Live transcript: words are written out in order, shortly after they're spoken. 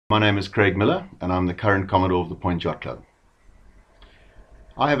My name is Craig Miller and I'm the current Commodore of the Point Yacht Club.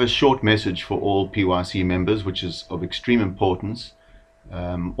 I have a short message for all PYC members which is of extreme importance.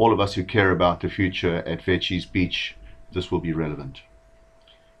 All of us who care about the future at Vetchies Beach, this will be relevant.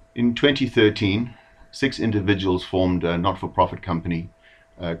 In 2013, 6 individuals formed a not-for-profit company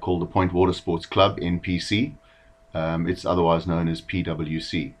called the Point Water Sports Club, NPC. It's otherwise known as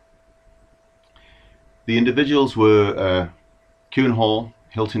PWC. The individuals were Kuhn Hall,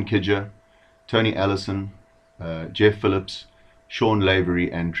 Hilton Kidger, Tony Allison, Jeff Phillips, Sean Lavery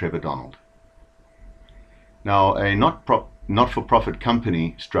and Trevor Donald. Now, a not-for-profit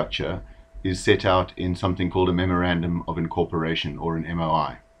company structure is set out in something called a Memorandum of Incorporation, or an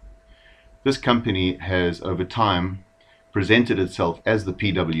MOI. This company has over time presented itself as the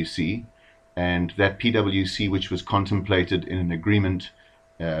PWC, and that PWC which was contemplated in an agreement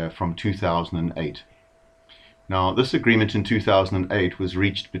from 2008. Now, this agreement in 2008 was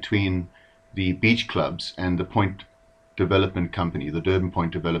reached between the beach clubs and the Point Development Company, the Durban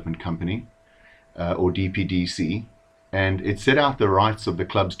Point Development Company, or DPDC, and it set out the rights of the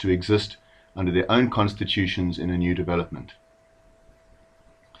clubs to exist under their own constitutions in a new development.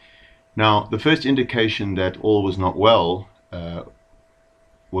 Now, the first indication that all was not well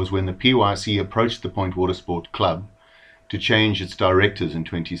was when the PYC approached the Point Water Sport Club to change its directors in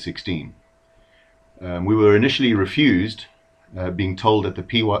 2016. We were initially refused, being told that the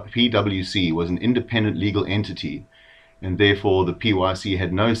PWC was an independent legal entity and therefore the PYC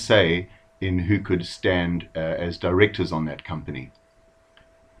had no say in who could stand as directors on that company.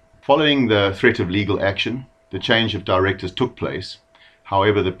 Following the threat of legal action, the change of directors took place.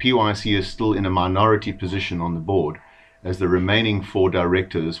 However, the PYC is still in a minority position on the board, as the remaining 4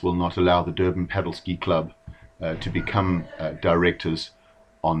 directors will not allow the Durban Paddle Ski Club to become directors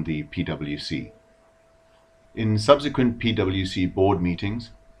on the PWC. In subsequent PWC board meetings,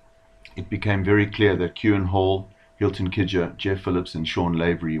 it became very clear that Kuhn Hall, Hilton Kidger, Jeff Phillips and Sean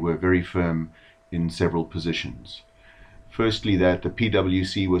Lavery were very firm in several positions. Firstly, that the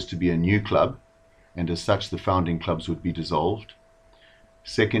PWC was to be a new club, and as such the founding clubs would be dissolved.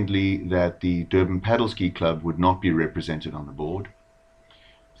 Secondly, that the Durban Paddle Ski Club would not be represented on the board.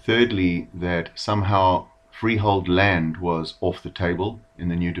 Thirdly, that somehow freehold land was off the table in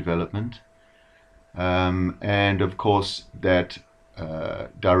the new development. And of course that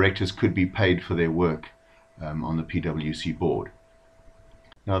directors could be paid for their work on the PWC board.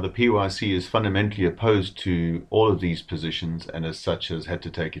 Now, the PYC is fundamentally opposed to all of these positions and as such has had to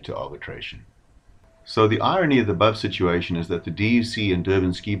take it to arbitration. So the irony of the above situation is that the DUC and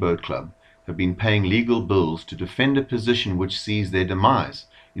Durban Ski Boat Club have been paying legal bills to defend a position which sees their demise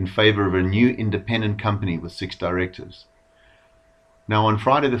in favor of a new independent company with 6 directors. Now, on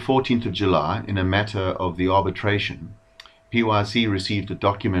Friday the 14th of July, in a matter of the arbitration, PYC received a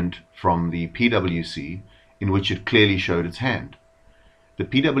document from the PWC in which it clearly showed its hand. The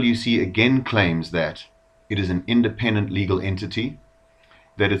PWC again claims that it is an independent legal entity,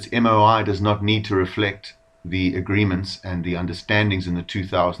 that its MOI does not need to reflect the agreements and the understandings in the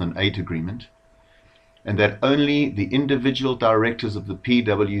 2008 agreement, and that only the individual directors of the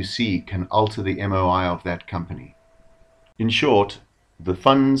PWC can alter the MOI of that company. In short, the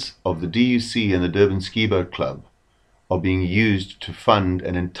funds of the DUC and the Durban Ski Boat Club are being used to fund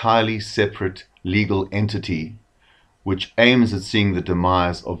an entirely separate legal entity which aims at seeing the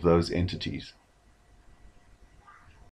demise of those entities.